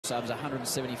subs,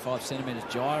 175 centimetres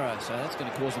gyro, so that's going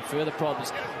to cause them further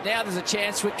problems. Now there's a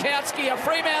chance. Switkowski, a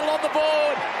Fremantle on the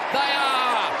board. They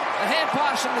are. A hand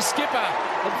pass from the skipper,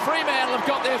 and Fremantle have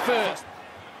got there first.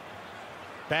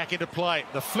 Back into play.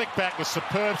 The flick back was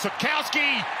superb.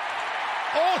 Switkowski!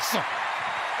 Awesome!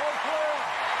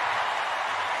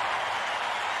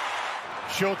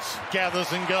 Schultz gathers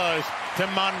and goes to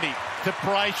Mundy, to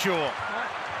Brayshaw.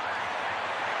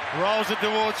 Rolls it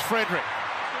towards Frederick.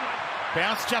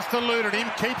 Bounce just eluded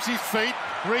him, keeps his feet,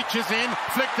 reaches in,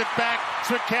 flicked it back.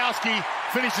 Switkowski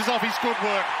finishes off his good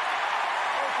work.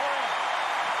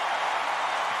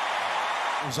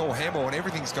 It was all handball, and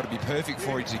everything's got to be perfect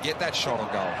for you to get that shot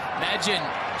on goal. Imagine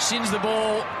shins the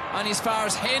ball only as far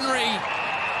as Henry,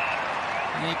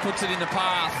 and he puts it in the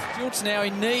path. Schultz now, he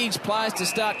needs players to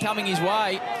start coming his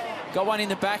way. Got one in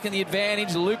the back and the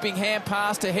advantage, looping hand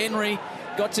pass to Henry.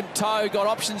 Got some toe, got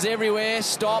options everywhere,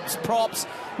 stops, props,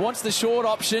 wants the short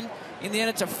option. In the end,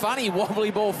 it's a funny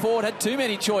wobbly ball forward, had too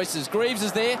many choices. Greaves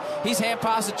is there, his hand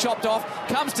pass is chopped off,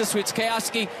 comes to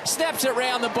Switkowski, snaps it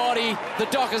round the body, the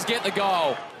Dockers get the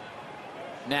goal.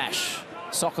 Nash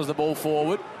sockers the ball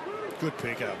forward. Good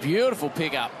pickup. Beautiful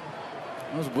pickup.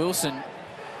 That was Wilson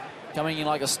coming in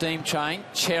like a steam train.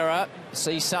 Chera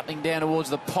sees something down towards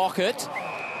the pocket.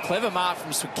 Clever mark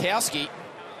from Switkowski.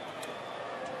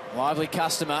 Lively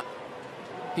customer.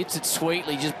 Hits it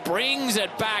sweetly, just brings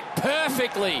it back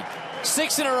perfectly.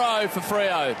 6 in a row for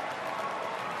Freo.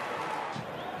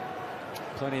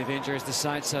 Plenty of injuries to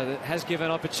Saints, so that has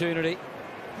given opportunity.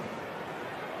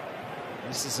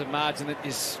 This is a margin that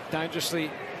is dangerously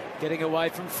getting away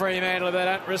from Fremantle if they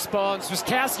don't respond.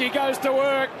 Switkowski goes to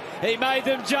work. He made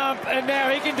them jump, and now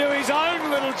he can do his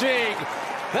own little jig.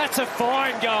 That's a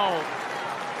fine goal.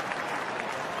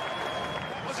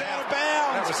 Was out of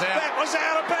bounds. That was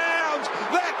out of bounds.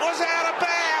 That was out of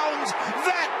bounds.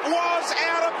 That was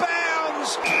out of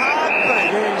bounds.